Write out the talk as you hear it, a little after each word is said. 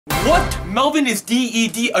What? Melvin is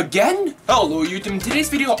DED again? Hello YouTube, in today's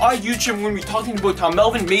video I YUJSTER am going to be talking about how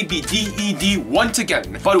Melvin may be DED once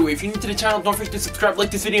again. By the way, if you're new to the channel, don't forget to subscribe, like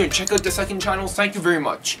this video, and check out the second channel. Thank you very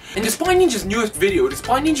much. In the Spy Ninja's newest video, the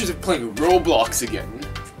Spy Ninjas are playing Roblox again.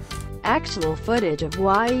 Actual footage of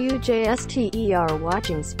YUJSTER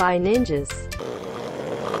watching Spy Ninjas.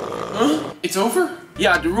 Huh? It's over?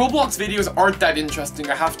 Yeah, the Roblox videos aren't that interesting,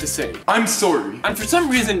 I have to say. I'm sorry. And for some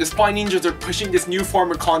reason, the Spy Ninjas are pushing this new form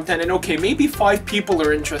of content, and okay, maybe 5 people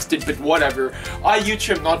are interested, but whatever. I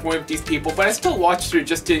YUJSTER am not one of these people, but I still watched her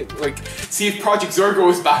just to, like, see if Project Zorgo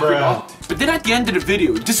is back or not. But then at the end of the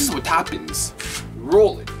video, this is what happens.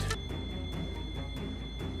 Roll it.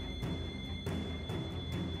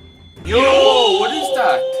 Yo, what is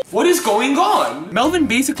that? What is going on? Melvin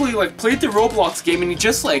basically like played the Roblox game and he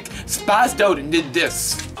just like spazzed out and did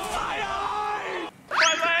this.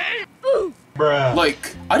 Bruh.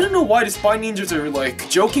 Like, I don't know why the Spy Ninjas are like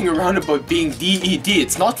joking around about being DED,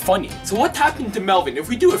 it's not funny. So what happened to Melvin? If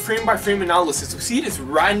we do a frame by frame analysis, we see this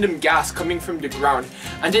random gas coming from the ground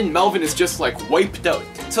and then Melvin is just like wiped out.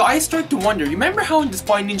 So I start to wonder, you remember how in the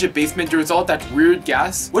Spy Ninja basement there was all that weird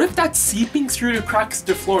gas? What if that's seeping through the cracks of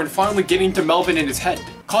the floor and finally getting to Melvin in his head,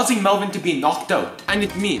 causing Melvin to be knocked out? And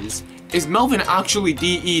it means, is Melvin actually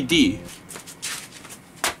DED?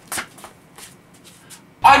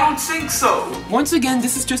 I don't think so! Once again,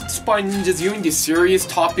 this is just Spy Ninjas viewing these serious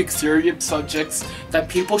topics, serious subjects that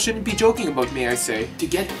people shouldn't be joking about, may I say, to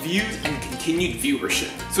get views and continued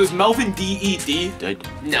viewership. So is Melvin DED? Dead?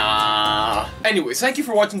 Nah. Anyways, thank you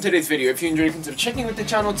for watching today's video. If you enjoyed, consider checking out the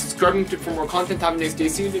channel, subscribing to it for more content. Have a nice day,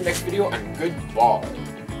 see you in the next video, and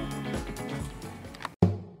goodbye.